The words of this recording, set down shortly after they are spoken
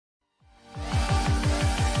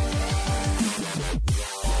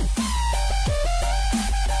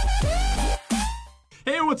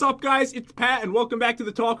what's up, guys? It's Pat, and welcome back to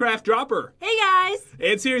the TALLCRAFT Dropper. Hey, guys!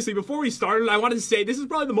 And seriously, before we started, I wanted to say this is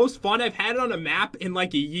probably the most fun I've had on a map in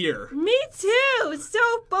like a year. Me too! It's so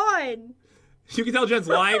fun! You can tell Jen's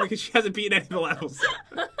lying because she hasn't beaten any of the levels.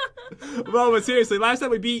 Well, but seriously, last time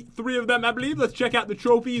we beat 3 of them, I believe. Let's check out the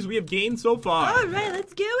trophies we have gained so far. Alright,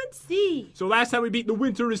 let's go and see. So last time we beat The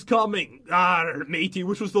Winter is Coming, matey,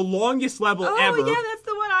 which was the longest level ever. Oh, yeah, that's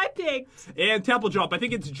the one I picked. And Temple Jump. I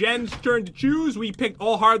think it's Jen's turn to choose. We picked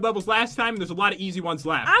all hard levels last time, and there's a lot of easy ones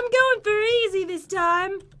left. I'm going for easy this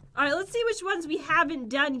time. Alright, let's see which ones we haven't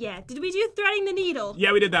done yet. Did we do Threading the Needle?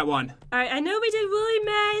 Yeah, we did that one. Alright, I know we did Woolly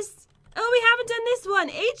Mace. Oh, we haven't done this one.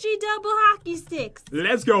 HE double hockey sticks.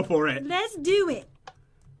 Let's go for it. Let's do it.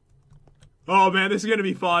 Oh, man, this is going to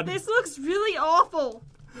be fun. This looks really awful.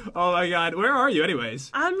 Oh, my God. Where are you,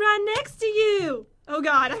 anyways? I'm right next to you. Oh,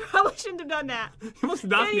 God, I probably shouldn't have done that. You almost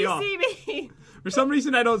knocked me off. Can you see me? For some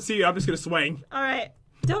reason, I don't see you. I'm just going to swing. All right.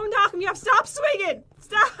 Don't knock me off. Stop swinging.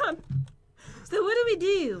 Stop. So what do we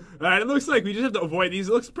do? All right, it looks like we just have to avoid these.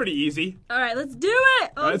 It looks pretty easy. All right, let's do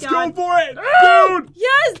it. Oh, Let's God. go for it. Oh, Dude.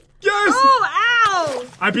 yes. Yes. Oh, ow.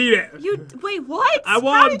 I beat it. Wait, what? I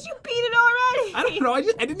won. How did you beat it already? I don't know.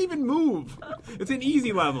 I didn't even move. It's an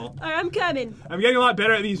easy level. All right, I'm coming. I'm getting a lot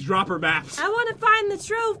better at these dropper maps. I want to find the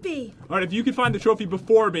trophy. All right, if you can find the trophy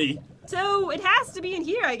before me. So it has to be in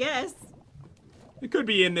here, I guess. It could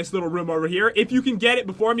be in this little room over here. If you can get it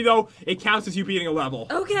before me, though, it counts as you beating a level.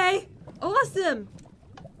 Okay. Awesome.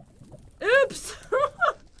 Oops.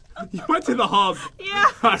 You went to the hub.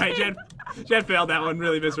 Yeah. All right, Jen failed that one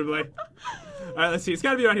really miserably. All right, let's see. It's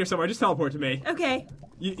got to be around here somewhere. Just teleport to me. Okay.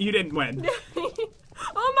 You didn't win.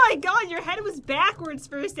 Oh my God, your head was backwards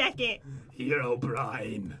for a second. Hero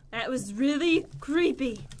Brian. That was really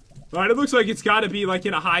creepy. All right, it looks like it's got to be like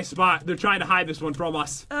in a high spot. They're trying to hide this one from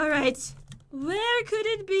us. All right. Where could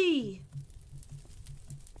it be?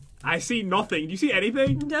 I see nothing. Do you see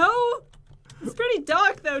anything? No. It's pretty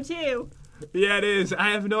dark though, too. Yeah, it is.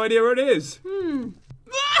 I have no idea where it is.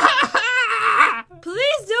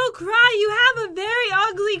 Please don't cry. You have a very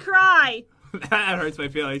ugly cry. That hurts my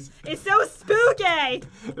feelings. It's so spooky.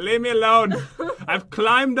 Leave me alone. I've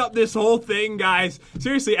climbed up this whole thing, guys.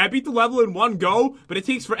 Seriously, I beat the level in one go, but it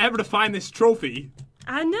takes forever to find this trophy.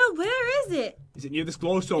 I know. Where is it? Is it near this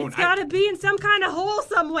glowstone? It's gotta be in some kind of hole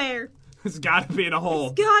somewhere. It's gotta be in a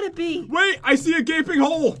hole. It's gotta be. Wait, I see a gaping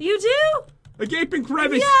hole. You do? A gaping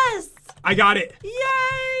crevice. Yes. I got it.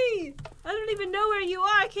 Yay! I don't even know where you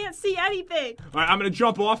are. I can't see anything. All right, I'm gonna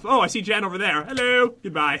jump off. Oh, I see Jen over there. Hello.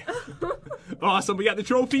 Goodbye. Awesome. We got the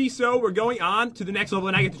trophy, so we're going on to the next level,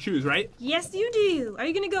 and I get to choose, right? Yes, you do. Are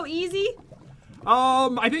you gonna go easy?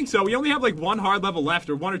 I think so. We only have like one hard level left,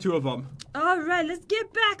 or 1 or 2 of them. All right, let's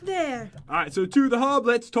get back there. All right, so to the hub.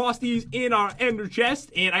 Let's toss these in our ender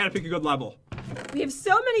chest, and I gotta pick a good level. We have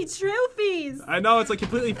so many trophies. I know, it's like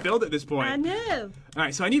completely filled at this point. I know. All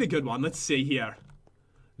right, so I need a good one. Let's see here.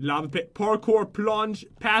 Lava pit, parkour, plunge,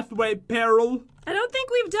 pathway, peril. I don't think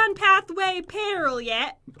we've done Pathway Peril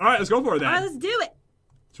yet. All right, let's go for it then. All right, let's do it.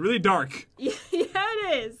 It's really dark. Yeah,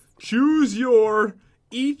 it is. Choose your.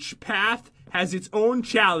 Each path has its own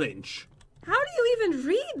challenge. How do you even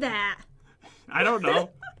read that? I don't know.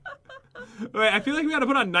 Wait, I feel like we gotta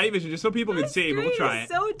put on night vision just so people can see, but we'll try it.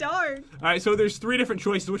 It's so dark. All right, so there's 3 different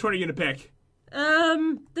choices. Which one are you gonna pick?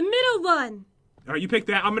 The middle one. All right, you pick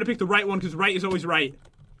that. I'm gonna pick the right one because right is always right.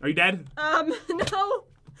 Are you dead? No.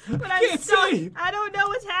 But I'm Can't stuck. see. I don't know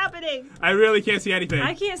what's happening. I really can't see anything.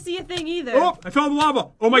 I can't see a thing either. Oh, I fell in the lava.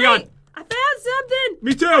 Oh my God. I found something.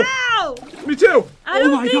 Me too. Ow. Me too. I Oh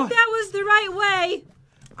don't my think God. that was the right way.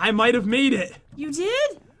 I might have made it. You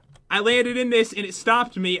did? I landed in this and it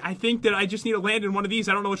stopped me. I think that I just need to land in one of these.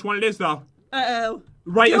 I don't know which one it is though. Uh-oh.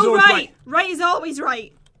 Right is You're always right. right. Right is always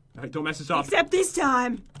right. All right, don't mess this up. Except this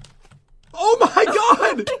time. Oh my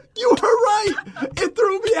God! You were right! It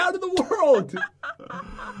threw me out of the world!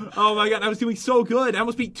 Oh my God, I was doing so good. I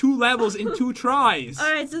almost beat 2 levels in 2 tries.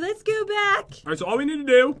 Alright, so let's go back. Alright, so all we need to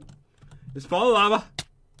do is follow lava.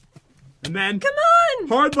 And then... Come on!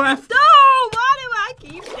 Hard left. No! Why do I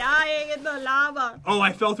keep dying in the lava? Oh,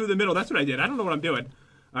 I fell through the middle. That's what I did. I don't know what I'm doing.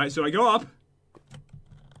 Alright, so I go up.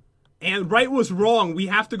 And right was wrong. We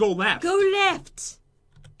have to go left. Go left.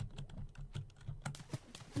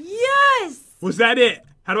 Yes! Was that it?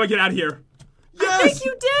 How do I get out of here? Yes! I think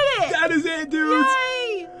you did it! That is it, dudes!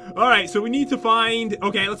 Yay! Alright, so we need to find...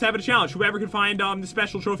 Okay, let's have it a challenge. Whoever can find the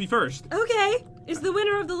special trophy first. Okay. Is the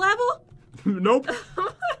winner of the level? Nope.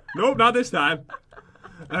 Nope, not this time.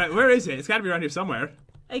 Alright, where is it? It's gotta be around here somewhere.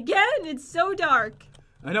 Again, it's so dark.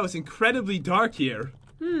 I know, it's incredibly dark here.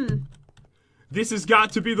 This has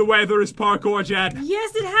got to be the way there is parkour, Jen.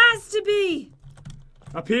 Yes, it has to be.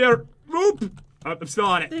 Up here. Oop. Oh, I'm still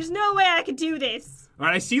on it. There's no way I could do this. All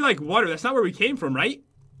right, I see like water. That's not where we came from, right?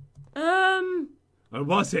 Or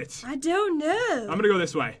was it? I don't know. I'm gonna go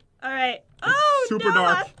this way. All right. Oh, super no,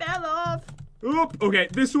 dark. I fell off. Oop. Okay,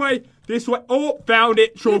 this way. This way. Oh, found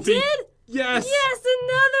it. Trophy. You did? Yes. Yes,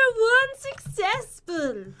 another one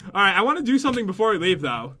successful. All right, I want to do something before we leave,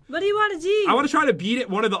 though. What do you want to do? I want to try to beat it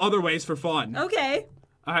one of the other ways for fun. Okay.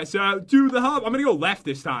 All right, so to the hub. I'm gonna go left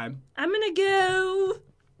this time. I'm gonna go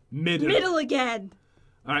middle again.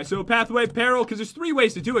 All right, so pathway peril, because there's 3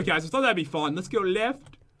 ways to do it, guys. I thought that'd be fun. Let's go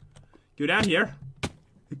left. Go down here.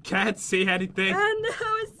 Can't see anything. Oh no,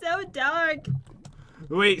 it's so dark.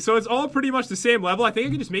 Wait, so it's all pretty much the same level? I think I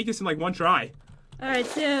can just make this in like one try. All right,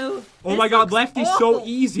 so. Oh my god, left is so awful.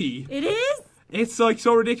 easy. It is? It's like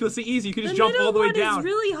so ridiculously easy. You can just jump all the way down. The middle one is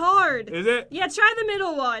really hard. Is it? Yeah, try the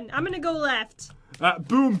middle one. I'm gonna go left.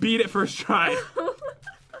 Boom, beat it first try. You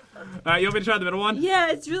want me to try the middle one? Yeah,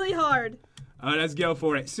 it's really hard. Let's go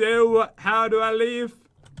for it. So, how do I leave?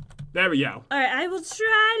 There we go. All right, I will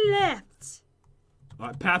try left. All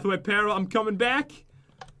right, pathway peril, I'm coming back.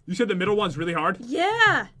 You said the middle one's really hard?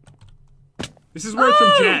 Yeah. This is words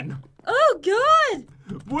from Jen. Oh, God.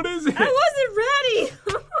 What is it? I wasn't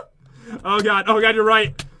ready. Oh, God, you're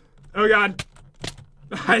right. Oh, God.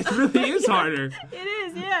 It really is harder. It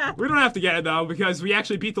is, yeah. We don't have to get it, though, because we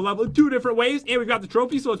actually beat the level in 2 different ways, and we've got the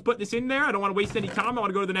trophy, so let's put this in there. I don't want to waste any time. I want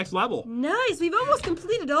to go to the next level. Nice. We've almost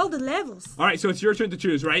completed all the levels. All right, so it's your turn to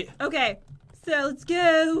choose, right? Okay. So let's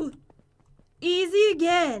go easy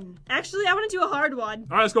again. Actually, I want to do a hard one.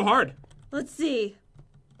 All right, let's go hard. Let's see.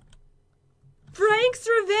 Frank's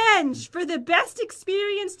Revenge. For the best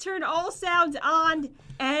experience, turn all sounds on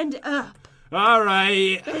and up. All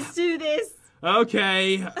right. Let's do this.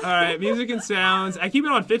 Okay. All right, music and sounds. I keep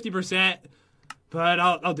it on 50%, but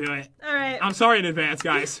I'll do it. All right. I'm sorry in advance,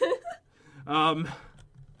 guys.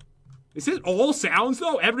 Is it all sounds,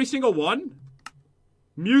 though? Every single one?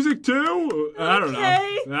 Music, too? I don't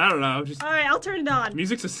know. Just all right, I'll turn it on.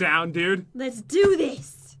 music's a sound, dude. Let's do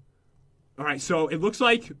this. All right, so it looks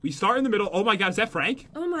like we start in the middle. Oh, my God. Is that Frank?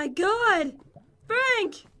 Oh, my God.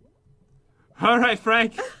 Frank. All right,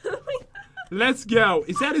 Frank. Let's go.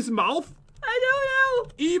 Is that his mouth? I don't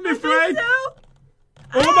know. Eat me, I Frank. think so.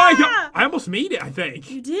 Oh, my God. I almost made it, I think.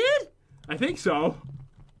 You did? I think so.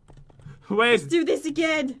 Wait. Let's do this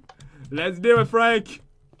again. Let's do it, Frank.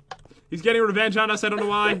 He's getting revenge on us. I don't know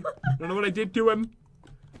why. I don't know what I did to him.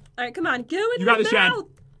 All right, come on. Go in You got the this, Jen. mouth.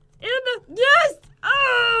 In the... Yes!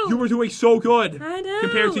 Oh! You were doing so good. I know.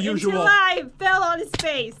 Compared to usual. Until I fell on his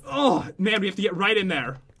face. Oh, man, we have to get right in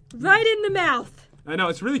there. Right in the mouth. I know,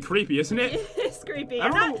 it's really creepy, isn't it? It's creepy. I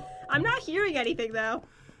don't know. I'm not hearing anything, though.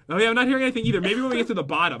 Oh, yeah, I'm not hearing anything either. Maybe when we get to the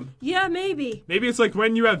bottom. Yeah, maybe. Maybe it's like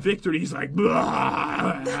when you have victory, he's like, blah.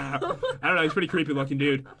 I don't know, he's a pretty creepy looking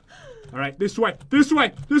dude. All right, this way, this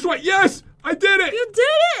way, this way. Yes, I did it. You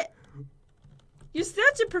did it. You're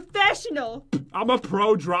such a professional. I'm a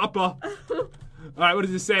pro dropper. All right, what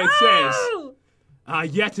does it say? It Oh!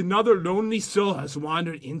 says, yet another lonely soul has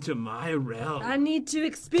wandered into my realm. I need to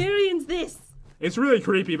experience this. It's really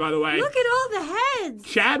creepy, by the way. Look at all the heads.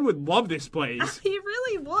 Chad would love this place. He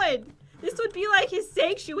really would. This would be like his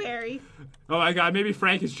sanctuary. Oh my God, maybe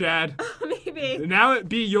Frank is Chad. Maybe. Now it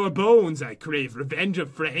be your bones I crave, revenge of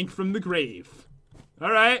Frank from the grave.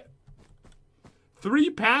 All right. 3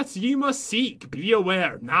 paths ye must seek, be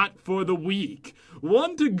aware, not for the weak.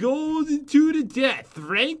 1 to gold and 2 to death.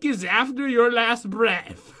 Frank is after your last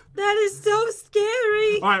breath. That is so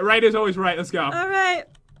scary. All right, right is always right. Let's go. All right.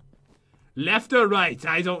 Left or right,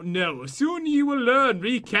 I don't know. Soon you will learn.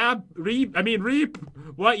 Reap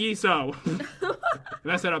what ye sow.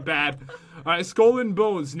 That's not bad. All right, skull and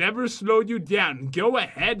bones never slowed you down. Go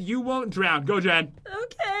ahead, you won't drown. Go, Jen.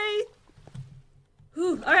 Okay.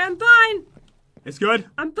 Whew. All right, I'm fine. It's good.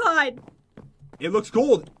 I'm fine. It looks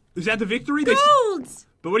gold. Is that the victory? Gold.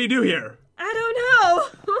 But what do you do here? I don't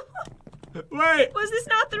know. Wait. Was this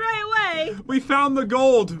not the right way? We found the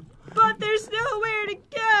gold. But there's nowhere to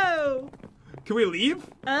go. Can we leave?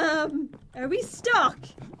 Are we stuck?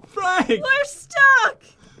 Frank! We're stuck!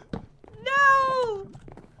 No!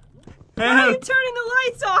 Why are you turning the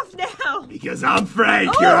lights off now? Because I'm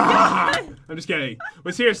Frank! Oh, God. I'm just kidding.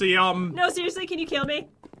 But seriously, No, seriously, can you kill me?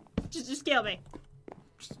 Just kill me.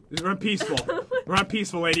 We're on peaceful. We're on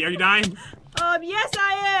peaceful, lady. Are you dying? Yes,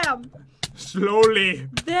 I am. Slowly.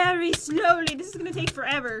 Very slowly. This is gonna take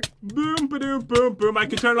forever. Boom, ba-doom, boom, boom. I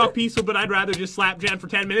could turn it off peaceful, but I'd rather just slap Jen for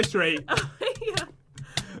 10 minutes straight. Yeah.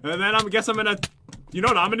 And then I guess I'm gonna... You know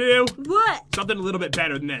what I'm gonna do? What? Something a little bit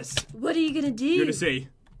better than this. What are you gonna do? You're gonna see.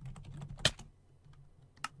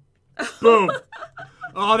 Boom.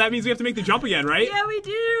 Oh, that means we have to make the jump again, right? Yeah, we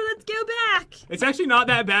do. Let's go back. It's actually not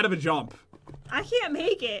that bad of a jump. I can't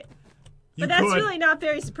make it. You But that's could. really not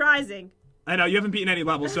very surprising. I know, you haven't beaten any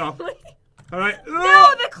level, so. All right.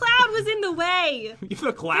 No, the cloud was in the way.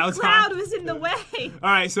 The cloud's The cloud on. was in the way. All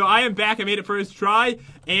right, so I am back. I made it first try,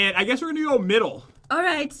 and I guess we're gonna go middle. All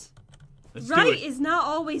right. Let's do Right it. is not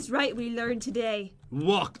always right, we learned today.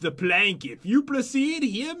 Walk the plank. If you proceed,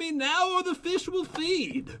 hear me now, or the fish will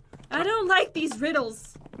feed. I don't like these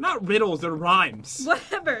riddles. Not riddles, they're rhymes.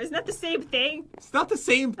 Whatever, isn't that the same thing? It's not the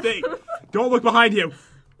same thing. Don't look behind you.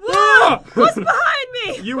 Whoa! Ah! What's behind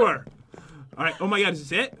me? You were. All right. Oh my God, is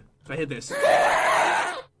this it? If I hit this.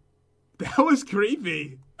 That was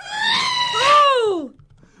creepy. Oh!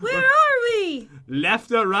 Where are we?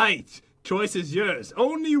 Left or right? Choice is yours.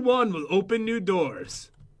 Only one will open new doors.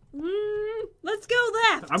 Let's go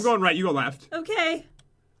left. I'm going right. You go left. Okay.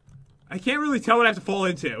 I can't really tell what I have to fall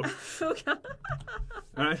into. Oh, God.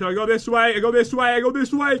 All right, so I go this way. I go this way. I go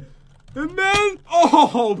this way. And then,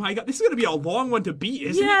 oh my God, this is gonna be a long one to beat,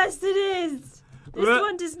 isn't it? Yes, it is. This What?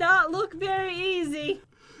 one does not look very easy.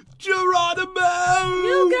 Geronimo!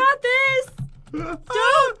 You got this.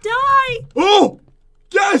 Don't die. Oh!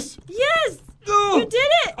 Yes! Yes. Oh! You did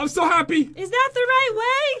it. I'm so happy. Is that the right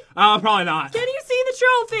way? Probably not. Can you see the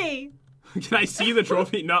trophy? Can I see the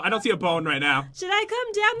trophy? No, I don't see a bone right now. Should I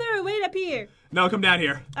come down there or wait up here? No, come down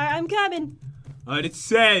here. All right, I'm coming. It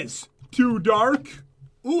says, too dark.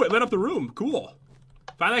 Ooh, it lit up the room. Cool.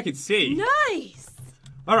 Finally I can see. Nice.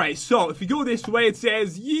 All right, so if you go this way, it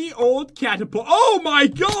says, ye old catapult. Oh my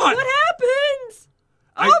God! What happened?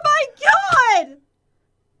 Oh my God!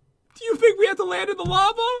 Do you think we have to land in the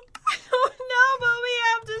lava? I don't know, but we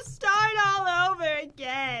have to start all over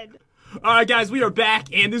again. All right, guys, we are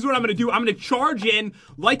back, and this is what I'm going to do. I'm going to charge in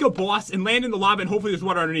like a boss and land in the lava, and hopefully there's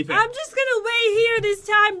water underneath it. I'm just gonna wait here this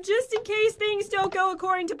time, just in case things don't go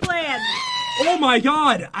according to plan. Oh my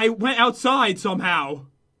God! I went outside somehow.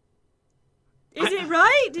 Is it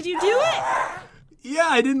right? Did you do it? Yeah,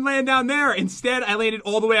 I didn't land down there. Instead, I landed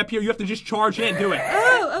all the way up here. You have to just charge in and do it.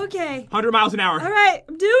 Oh, okay. 100 miles an hour. All right,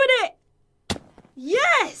 I'm doing it.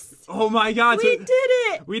 Yes! Oh my God. We did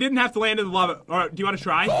it! We didn't have to land in the lava. All right, do you want to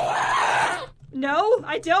try? No,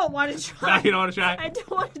 I don't want to try. No, you don't want to try? I don't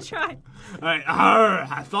want to try. All right. Arr,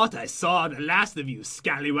 I thought I saw the last of you,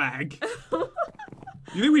 scallywag.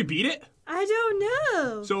 You think we beat it? I don't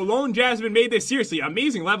know. So Lone Jasmine made this seriously.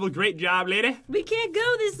 Amazing level. Great job, lady. We can't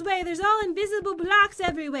go this way. There's all invisible blocks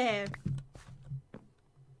everywhere.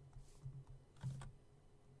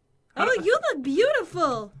 Oh, you look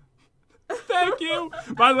beautiful. Thank you.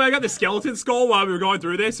 By the way, I got the skeleton skull while we were going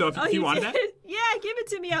through this, so if you wanted that. Yeah, give it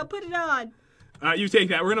to me. I'll put it on. You take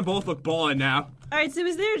that. We're going to both look ballin' now. All right, so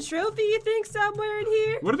is there a trophy, you think, somewhere in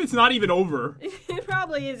here? What if it's not even over? It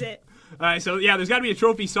probably isn't. All right, so yeah, there's got to be a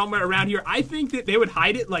trophy somewhere around here. I think that they would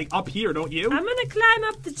hide it, like, up here, don't you? I'm gonna climb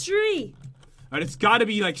up the tree. All right, it's got to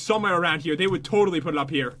be, like, somewhere around here. They would totally put it up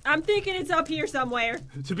here. I'm thinking it's up here somewhere.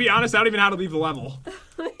 To be honest, I don't even know how to leave the level.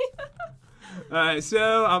 All right,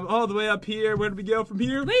 so I'm all the way up here. Where do we go from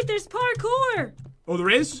here? Wait, there's parkour. Oh, there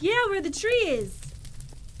is? Yeah, where the tree is.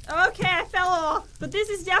 Okay, I fell off, but this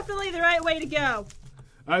is definitely the right way to go.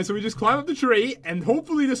 All right, so we just climb up the tree, and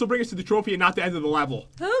hopefully this will bring us to the trophy and not the end of the level.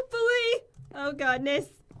 Hopefully. Oh, goodness.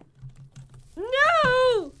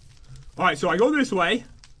 No! All right, so I go this way,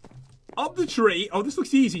 up the tree. Oh, this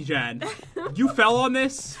looks easy, Jen. You fell on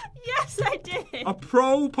this? Yes, I did. A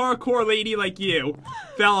pro parkour lady like you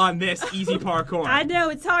fell on this easy parkour. I know,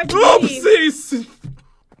 it's hard to believe. Oopsies!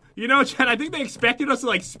 You know, Jen, I think they expected us to,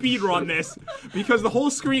 like, speed run this because the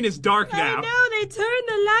whole screen is dark now. I know, they turned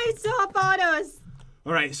the lights off on us.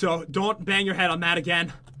 All right, so don't bang your head on that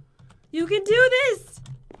again. You can do this.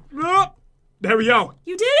 Oh, there we go.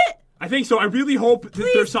 You did it. I think so. I really hope that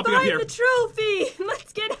Please there's something up find here. the trophy.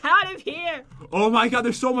 Let's get out of here. Oh my God,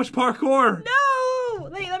 there's so much parkour. No.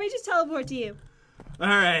 Wait, let me just teleport to you. All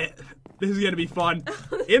right, this is going to be fun.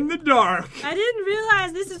 In the dark. I didn't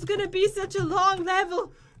realize this was going to be such a long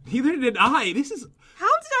level. Neither did I. This is... How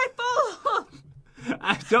did I fall off?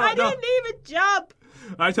 I don't know. I didn't even jump.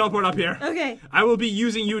 All right, teleport up here. Okay. I will be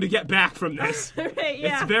using you to get back from this. Right,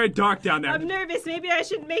 yeah. It's very dark down there. I'm nervous. Maybe I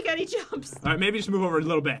shouldn't make any jumps. All right, maybe just move over a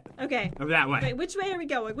little bit. Okay. Over that way. Wait, which way are we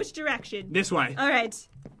going? Which direction? This way. All right.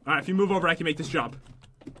 All right, if you move over, I can make this jump.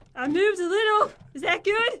 I moved a little. Is that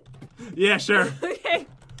good? Yeah, sure. Okay.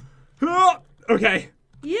 Oh, okay.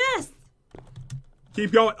 Yes.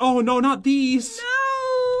 Keep going. Oh, no, not these. No.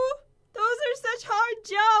 Those are such hard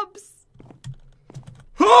jumps.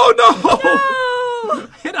 Oh, no. No.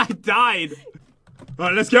 And I died. All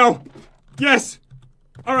right, let's go. Yes.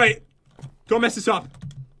 All right. Don't mess this up.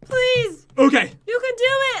 Please. Okay. You can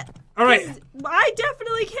do it. All right. 'Cause I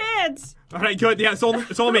definitely can't. All right, good. Yeah, it's all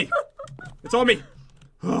me. It's all me.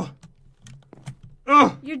 Oh.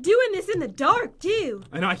 Oh. You're doing this in the dark, too.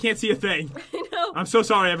 I know, I can't see a thing. I know. I'm so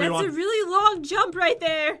sorry, everyone. That's a really long jump right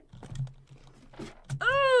there.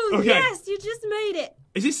 Oh, Okay. yes, you just made it.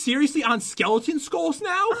 Is this seriously on skeleton skulls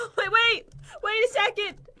now? Wait a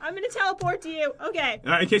second. I'm gonna teleport to you. Okay.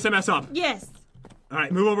 All right, in case I mess up. Yes. All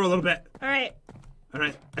right, move over a little bit. All right. All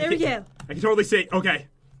right. There we go. I can totally see. Okay.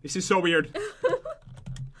 This is so weird.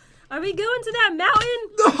 Are we going to that mountain?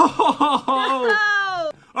 No!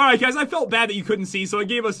 No. All right, guys, I felt bad that you couldn't see, so I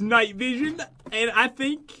gave us night vision, and I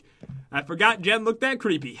think I forgot Jen looked that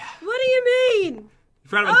creepy. What do you mean? You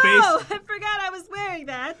forgot about the face? Oh, I forgot I was wearing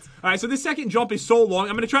that. All right, so this second jump is so long.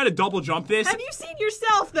 I'm going to try to double jump this. Have you seen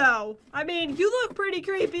yourself, though? I mean, you look pretty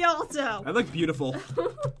creepy also. I look beautiful.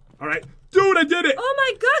 All right. Dude, I did it! Oh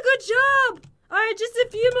my god, good job! All right, just a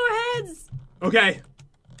few more heads. Okay.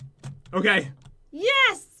 Okay.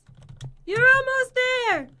 Yes! You're almost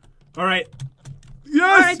there. All right. Yes!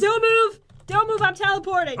 All right, don't move. Don't move, I'm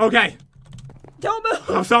teleporting. Okay. Don't move.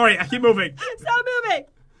 I'm sorry. I keep moving. Stop moving.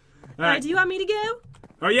 All right, do you want me to go?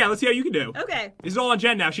 Oh, yeah, let's see how you can do. Okay. This is all on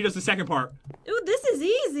Jen now. She does the second part. Ooh, this is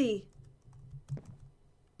easy.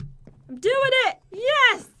 I'm doing it.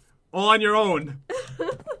 Yes! All on your own. All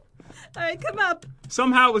right, come up.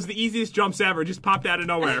 Somehow it was the easiest jumps ever. Just popped out of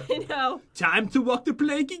nowhere. I know. Time to walk the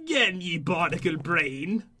plank again, ye barnacle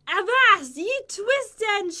brain. Avast, ye twist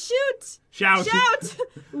and shoot. Shout. Shout.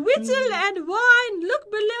 Whittle and whine. Look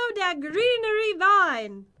below that greenery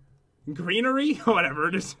vine. Greenery?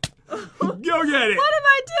 Whatever. Just go get it. What am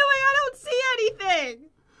I doing? I don't see anything.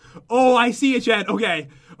 Oh, I see it, Jen. Okay.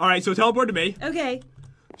 All right, so teleport to me. Okay.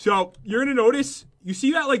 So you're going to notice, you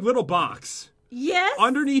see that like little box? Yes?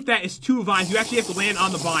 Underneath that is 2 vines. You actually have to land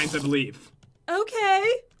on the vines, I believe.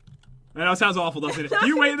 Okay. I know it sounds awful, doesn't it? I'm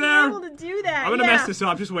You not wait gonna there. be able to do that. I'm going to mess this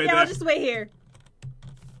up. Just wait Yeah, there. I'll just wait here.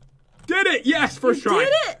 Did it! Yes, first try.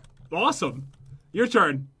 Did it? Awesome. Your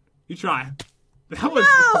turn. You try. That was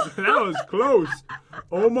No! that was close.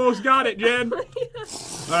 Almost got it, Jen. All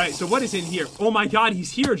right, so what is in here? Oh my God,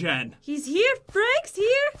 he's here, Jen. He's here? Frank's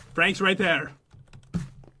here? Frank's right there.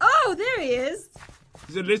 Oh, there he is.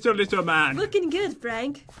 He's a little man. Looking good,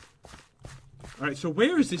 Frank. All right, so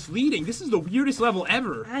where is this leading? This is the weirdest level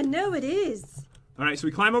ever. I know it is. All right, so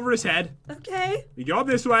we climb over his head. Okay. We go up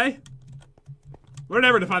this way. We're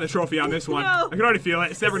never gonna find the trophy on this one. No. I can already feel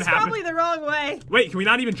it. It's never This is gonna happen. probably the wrong way. Wait, can we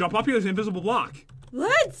not even jump up here? There's an invisible block.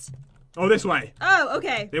 What? Oh, this way. Oh,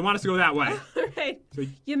 okay. They want us to go that way. All right. So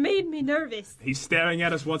You made me nervous. he's staring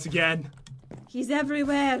at us once again. He's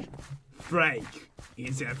everywhere. Frank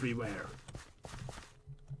is everywhere.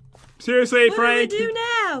 Seriously, What Frank. do we do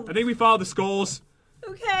now? I think we followed the skulls.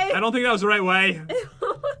 Okay. I don't think that was the right way.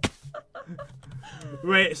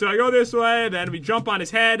 Wait, so I go this way, then we jump on his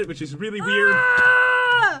head, which is really weird.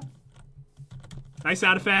 Ah! Nice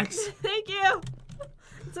sound effects. Thank you.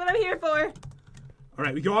 That's what I'm here for. All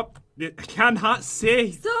right, we go up. I cannot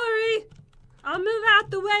see. Sorry. I'll move out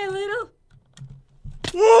the way a little.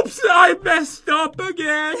 Whoops, I messed up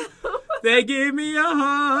again. They gave me a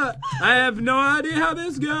heart. I have no idea how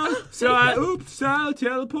this goes. So I'll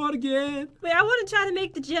teleport again. Wait, I want to try to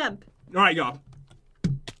make the jump. All right, go.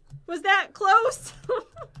 Was that close?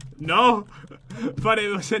 No, but it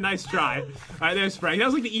was a nice try. All right, there's Frank. That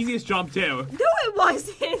was like the easiest jump, too. No, it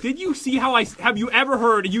wasn't. Did you see how have you ever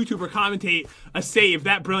heard a YouTuber commentate a save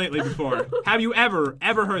that brilliantly before? Have you ever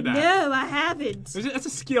heard that? No, I haven't. That's a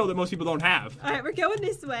skill that most people don't have. All right, we're going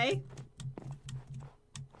this way.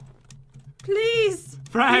 Please,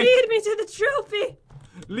 Frank. lead me to the trophy.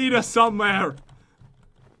 Lead us somewhere.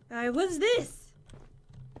 All right, what's this?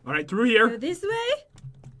 All right, through Go here. this way?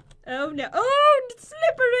 Oh, no. Oh, it's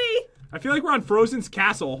slippery. I feel like we're on Frozen's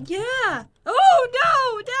castle. Yeah. Oh,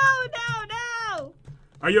 no.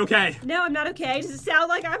 Are you okay? No, I'm not okay. Does it sound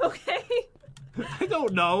like I'm okay? I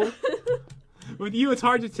don't know. With you, it's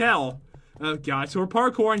hard to tell. Oh, God. So we're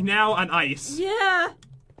parkouring now on ice. Yeah. All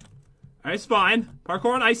right, it's fine.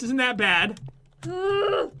 Parkour on ice isn't that bad.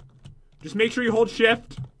 Ugh. Just make sure you hold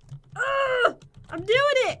shift. Ugh. I'm doing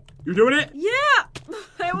it. You're doing it? Yeah,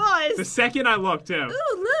 I was. The second I look, too.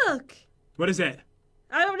 Ooh, look. What is it?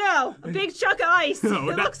 I don't know. A big chunk of ice. No,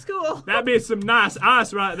 It looks cool. That'd be some nice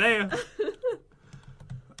ice right there.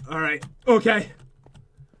 All right. Okay.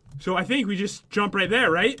 So I think we just jump right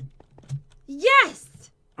there, right? Yes.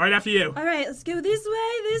 All right, after you. All right, let's go this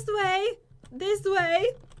way, this way, this way,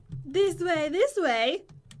 this way, this way,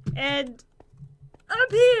 and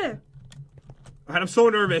up here. Alright, I'm so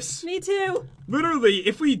nervous. Me too. Literally,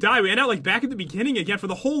 if we die, we end up like back at the beginning again for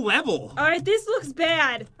the whole level. Alright, this looks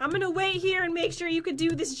bad. I'm gonna wait here and make sure you can do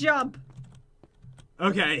this jump.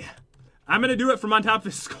 Okay. I'm gonna do it from on top of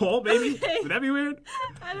his skull, maybe? Okay. Would that be weird?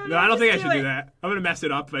 I don't No, know. I don't think I Just should do that. I'm gonna mess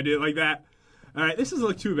it up if I do it like that. Alright, this doesn't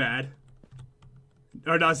look too bad.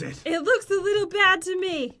 Or does it? It looks a little bad to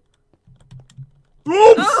me.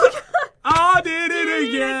 Oops! Oh, God. I did it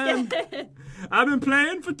again! I've been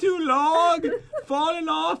playing for too long, falling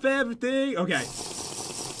off everything. Okay.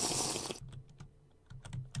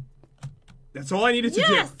 That's all I needed to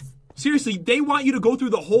Yes! do. Seriously, they want you to go through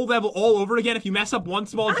the whole level all over again if you mess up one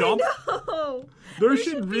small jump. I know. There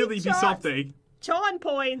should really be something. Chon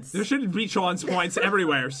points. There shouldn't be Chon's points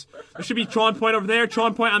everywhere. There should be Chon point over there,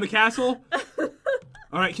 Chon point on the castle.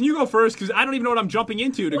 Alright, can you go first? Because I don't even know what I'm jumping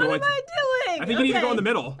into to What go am into. I doing? I think you need to go in the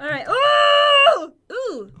middle. Alright. Ooh!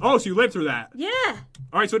 Ooh. Oh, so you lived through that. Yeah.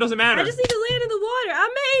 Alright, so it doesn't matter. I just need to land in the water. I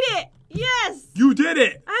made it! Yes! You did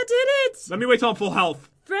it! I did it! Let me wait till I'm full health.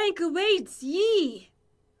 Frank awaits ye.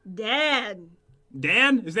 Dan.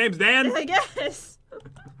 Dan? His name's Dan? I guess.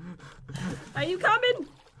 Are you coming?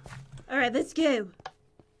 Alright, let's go.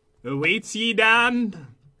 Awaits ye, Dan.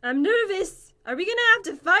 I'm nervous. Are we gonna have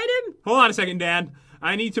to fight him? Hold on a second, Dan.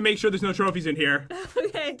 I need to make sure there's no trophies in here.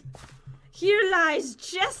 Okay. Here lies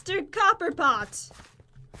Chester Copperpot.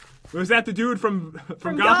 Was that the dude from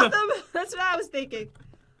From Gotham? Gotham? That's what I was thinking.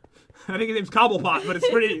 I think his name's Cobblepot, but it's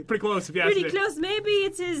pretty close if you ask me. Pretty close. Maybe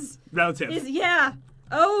it's his... Relative. Yeah.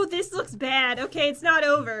 Oh, this looks bad. Okay, it's not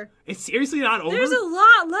over. It's seriously not over? There's a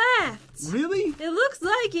lot left. Really? It looks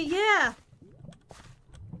like it, yeah.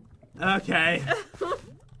 Okay.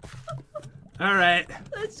 Alright.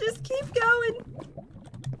 Let's just keep going.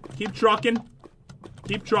 Keep trucking.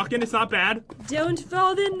 Keep trucking, it's not bad. Don't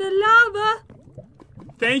fall in the lava.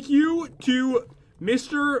 Thank you to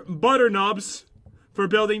Mr. Butternubs for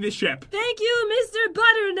building this ship. Thank you, Mr.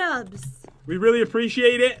 Butternubs. We really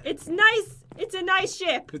appreciate it. It's nice. It's a nice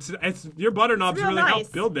ship. It's your Butternubs Real really nice.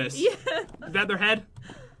 helped build this. Yeah. Is that their head?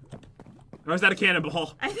 Or is that a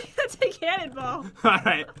cannonball? I think that's a cannonball.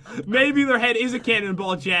 Alright. Maybe their head is a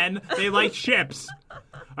cannonball, Jen. They like ships.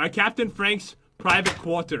 Alright, Captain Frank's private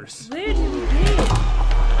quarters. Where do we begin?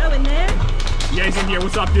 Oh, in there? Yeah, he's in here.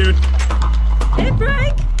 What's up, dude? Hey,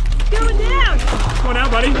 Frank! It's going down! What's going on,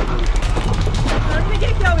 buddy? We're gonna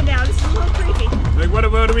get going now. This is a little creepy. Like, what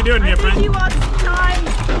are we doing I here, think friend? he wants time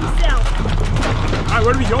himself. Alright,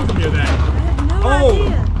 where do we go from here, then? I have no Oh!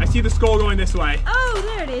 idea. I see the skull going this way. Oh,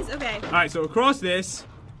 there it is. Okay. Alright, so across this,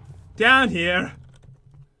 down here.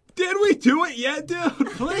 Did we do it yet, dude?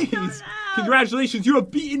 Please. know. Congratulations, you have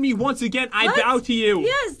beaten me once again. I What? bow to you.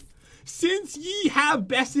 Yes. Since ye have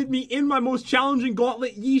bested me in my most challenging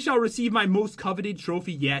gauntlet, ye shall receive my most coveted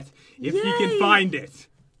trophy yet, if ye can Yay. find it.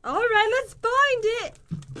 All right, let's find it.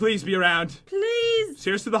 Please be around. Please.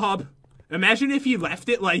 Cheers to the hub. Imagine if he left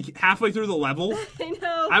it like halfway through the level. I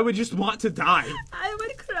know. I would just want to die. I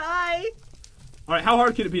would cry. Alright, how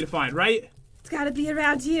hard can it be to find, right? It's gotta be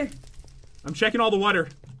around here. I'm checking all the water.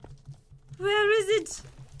 Where is it?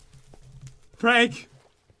 Frank,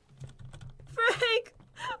 Frank,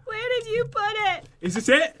 where did you put it? is this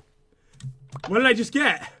it? What did I just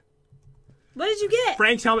get? What did you get?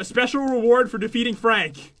 Frank's helmet, special reward for defeating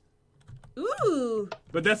Frank. Ooh.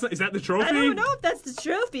 But that's not, is that the trophy? I don't know if that's the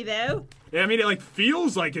trophy, though. Yeah, I mean, it like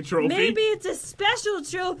feels like a trophy. Maybe it's a special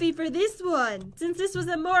trophy for this one, since this was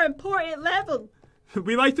a more important level.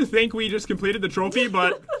 We like to think we just completed the trophy,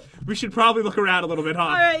 but we should probably look around a little bit, huh?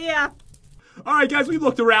 Alright, yeah. Alright, guys, we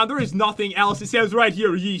looked around. There is nothing else. It says right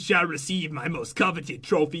here, ye shall receive my most coveted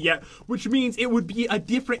trophy yet, which means it would be a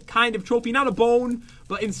different kind of trophy. Not a bone,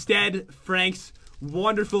 but instead, Frank's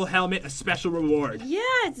wonderful helmet, a special reward. Yeah,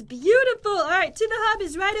 it's beautiful. Alright, to the hub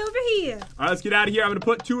is right over here. Alright, let's get out of here. I'm going to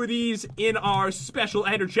put 2 of these in our special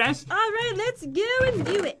ender chest. Alright, let's go and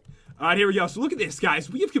do it. Alright, here we go. So look at this, guys.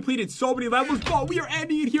 We have completed so many levels, but we are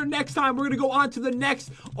ending it here next time. We're going to go on to the next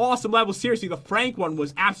awesome level. Seriously, the Frank one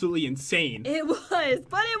was absolutely insane. It was,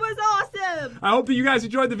 but it was awesome. I hope that you guys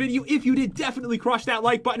enjoyed the video. If you did, definitely crush that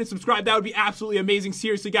like button and subscribe. That would be absolutely amazing.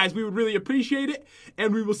 Seriously, guys, we would really appreciate it.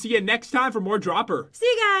 And we will see you next time for more Dropper. See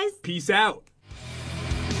you guys. Peace out.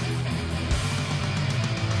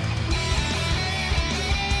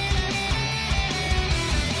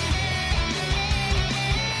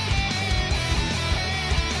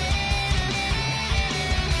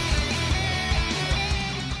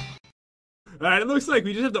 Alright, it looks like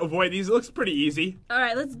we just have to avoid these. It looks pretty easy.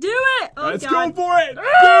 Alright, let's do it. Oh, Let's God. go for it.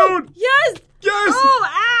 Dude! Yes. Yes! Oh,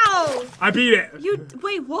 ow. No! I beat it.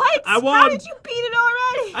 Wait, what? I won. How did you beat it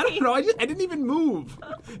already? I don't know. I didn't even move.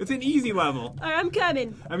 It's an easy level. Alright, I'm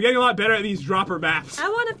coming. I'm getting a lot better at these dropper maps. I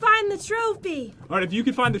want to find the trophy. Alright, if you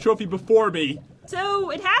can find the trophy before me. So,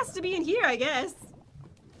 it has to be in here, I guess.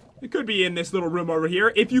 It could be in this little room over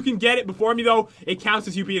here. If you can get it before me, though, it counts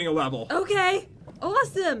as you beating a level. Okay.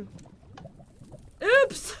 Awesome.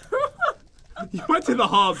 Oops. You went to the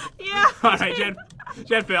hub. Yeah. Alright,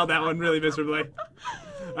 Jen failed that one really miserably.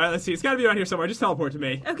 Alright, let's see. It's gotta be around here somewhere. Just teleport to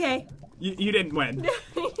me. Okay. You didn't win.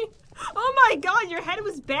 Oh my god, your head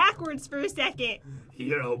was backwards for a second.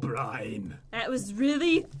 Hero Brian. That was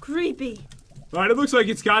really creepy. Alright, it looks like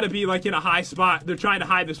it's gotta be like in a high spot. They're trying to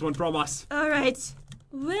hide this one from us. Alright.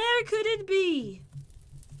 Where could it be?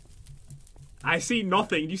 I see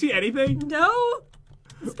nothing. Do you see anything? No?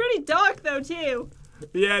 It's pretty dark though, too.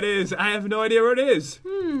 Yeah, it is. I have no idea where it is.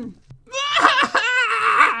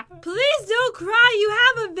 Please don't cry. You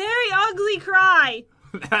have a very ugly cry.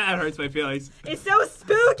 That hurts my feelings. It's so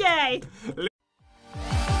spooky.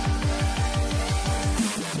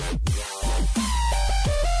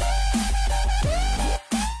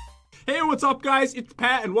 Hey, what's up, guys? It's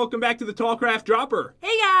Pat, and welcome back to the TALLCRAFT Dropper.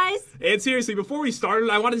 Hey, guys. And seriously, before we started,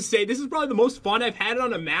 I wanted to say this is probably the most fun I've had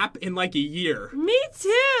on a map in like a year. Me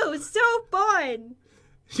too. It's so fun.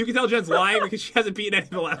 You can tell Jen's lying because she hasn't beaten any of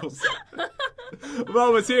the levels.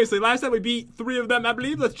 Well, but seriously, last time we beat 3 of them, I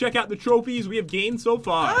believe. Let's check out the trophies we have gained so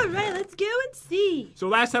far. All right, let's go and see. So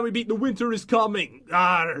last time we beat The Winter is Coming,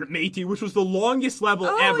 matey, which was the longest level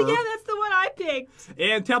ever. Oh, yeah, that's the one I picked.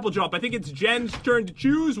 And Temple Jump. I think it's Jen's turn to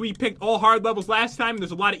choose. We picked all hard levels last time, and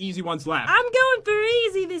there's a lot of easy ones left. I'm going for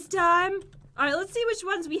easy this time. All right, let's see which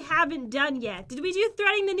ones we haven't done yet. Did we do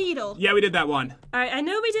Threading the Needle? Yeah, we did that one. All right, I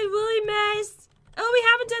know we did Woolly Mess. Oh, we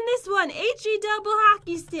haven't done this one. HE double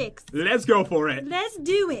hockey sticks. Let's go for it. Let's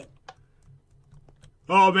do it.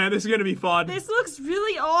 Oh, man, this is going to be fun. This looks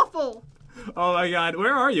really awful. Oh, my God.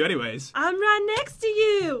 Where are you, anyways? I'm right next to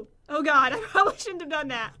you. Oh, God, I probably shouldn't have done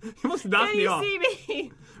that. You almost knocked me off. Can you see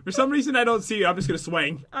me? For some reason, I don't see you. I'm just going to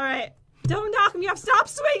swing. All right. Don't knock me off. Stop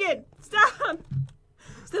swinging. Stop.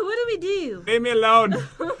 So what do we do? Leave me alone.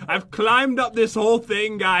 I've climbed up this whole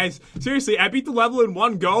thing, guys. Seriously, I beat the level in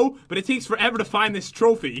one go, but it takes forever to find this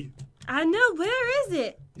trophy. I know. Where is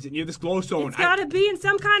it? Is it near this glowstone? It's gotta be in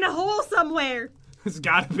some kind of hole somewhere. It's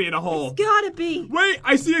gotta be in a hole. It's gotta be. Wait,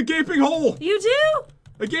 I see a gaping hole. You do?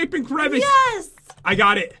 A gaping crevice. Yes. I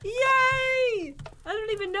got it. Yay! I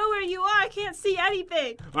don't even know where you are. I can't see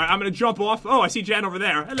anything. All right, I'm gonna jump off. Oh, I see Jen over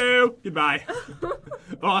there. Hello. Goodbye.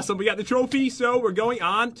 Awesome. We got the trophy, so we're going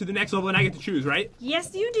on to the next level, and I get to choose, right?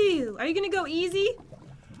 Yes, you do. Are you gonna go easy?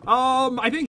 I think